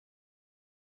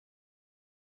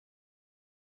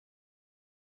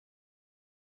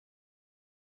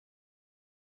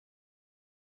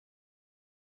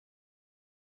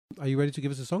Are you ready to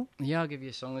give us a song? Yeah, I'll give you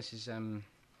a song. This is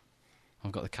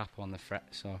I've got the cap on the fret,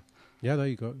 so yeah, there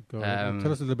you go.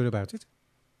 Tell us a little bit about it.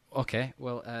 Okay,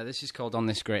 well, this is called On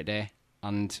This Great Day,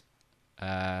 and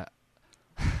I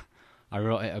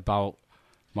wrote it about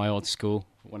my old school.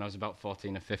 When I was about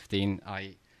 14 or 15,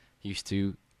 I used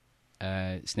to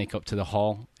sneak up to the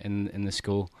hall in the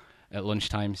school at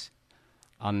lunchtimes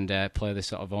and play the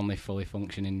sort of only fully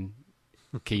functioning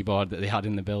keyboard that they had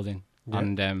in the building. Yeah.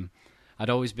 And I'd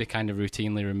always be kind of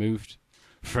routinely removed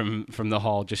from the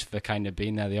hall just for kind of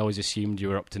being there. They always assumed you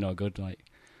were up to no good. Like,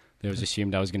 they always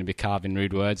assumed I was going to be carving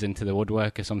rude words into the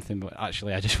woodwork or something, but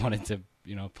actually I just wanted to,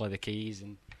 play the keys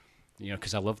and,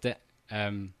 because I loved it.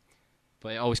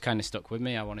 But it always kind of stuck with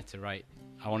me. I wanted to write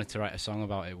a song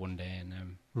about it one day,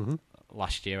 and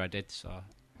last year I did, so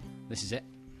this is it.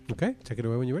 Okay, take it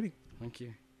away when you're ready. Thank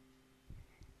you.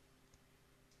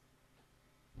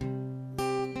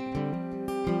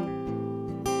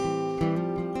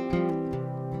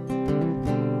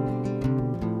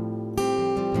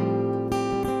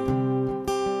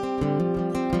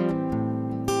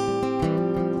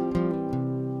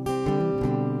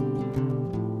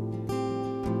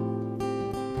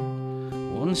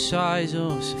 One size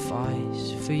will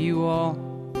suffice for you all.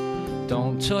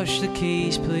 Don't touch the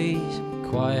keys, please.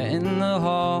 Quiet in the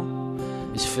hall.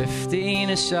 There's 15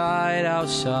 aside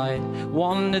outside.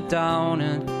 Wander down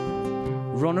and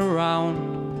run around.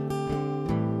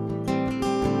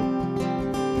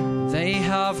 They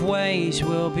have ways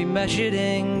will be measured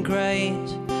in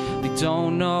grades. They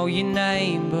don't know your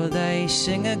name, but they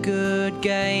sing a good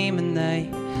game, and they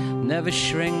never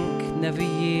shrink, never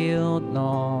yield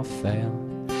nor fail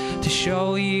to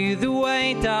show you the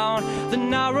way down the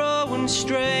narrow and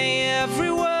stray. Every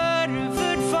word of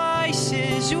advice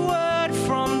is a word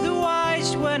from the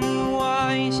wise, when the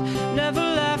wise never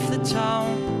left the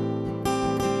town.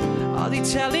 Are they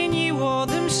telling you all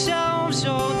themselves,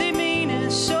 or they mean it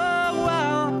so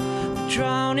well? They're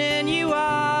drowning you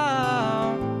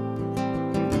out.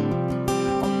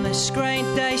 On this great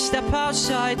day, step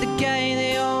outside the gate.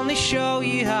 They only show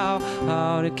you how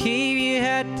to keep your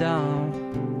head down.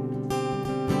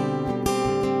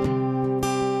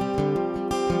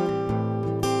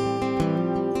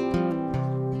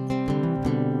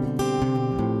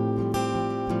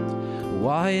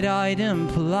 Wide-eyed and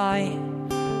polite,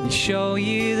 they show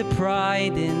you the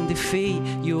pride in defeat.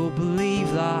 You'll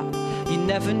believe that you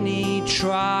never need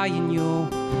try, and you'll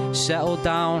settle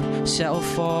down, settle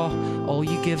for all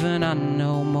you're given and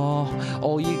no more.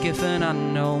 All you're given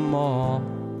and no more.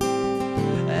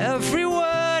 Every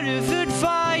word of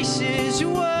advice is a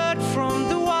word from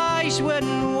the wise, when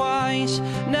the wise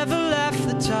never left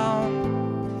the town.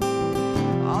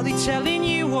 Are they telling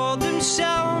you all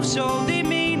themselves, or they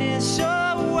mean it so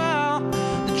well?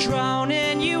 They're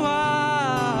drowning you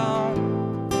out.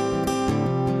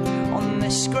 On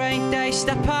this great day,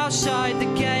 step outside the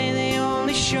gate. They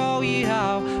only show you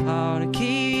how to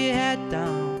keep your head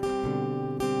down.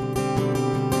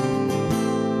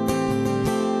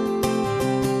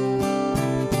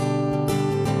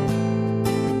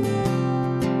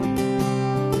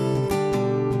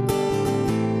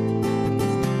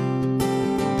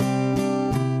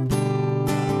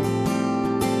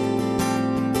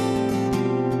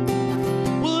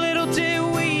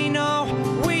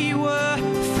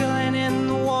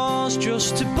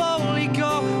 Just to boldly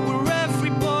go where every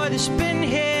boy that's been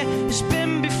here has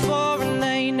been before, and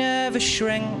they never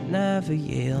shrink, never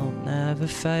yield, never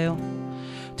fail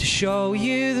to show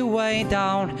you the way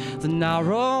down the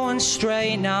narrow and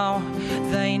straight. Now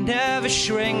they never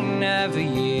shrink, never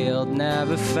yield,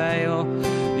 never fail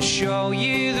to show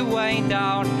you the way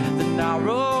down the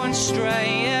narrow and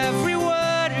straight. Every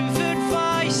word of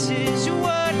advice is a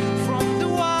word from the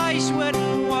wise, when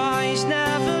the wise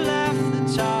never left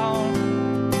the town.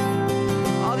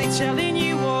 Are they telling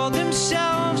you all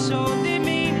themselves, or they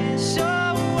mean it so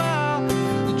well?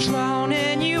 They're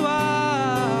drowning you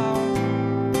out.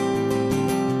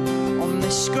 On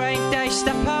this great day,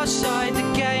 step outside the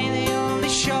gate. They only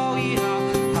show you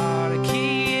how to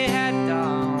keep your head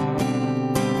down.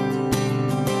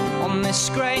 On this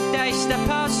great day, step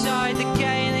outside the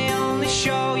gate. They only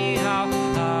show you how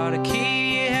to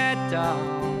keep your head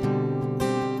down.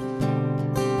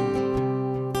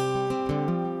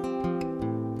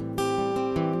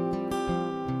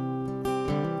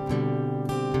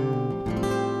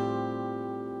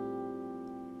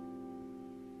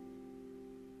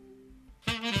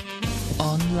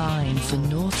 Online for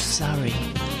North Surrey,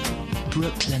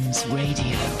 Brooklands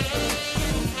Radio.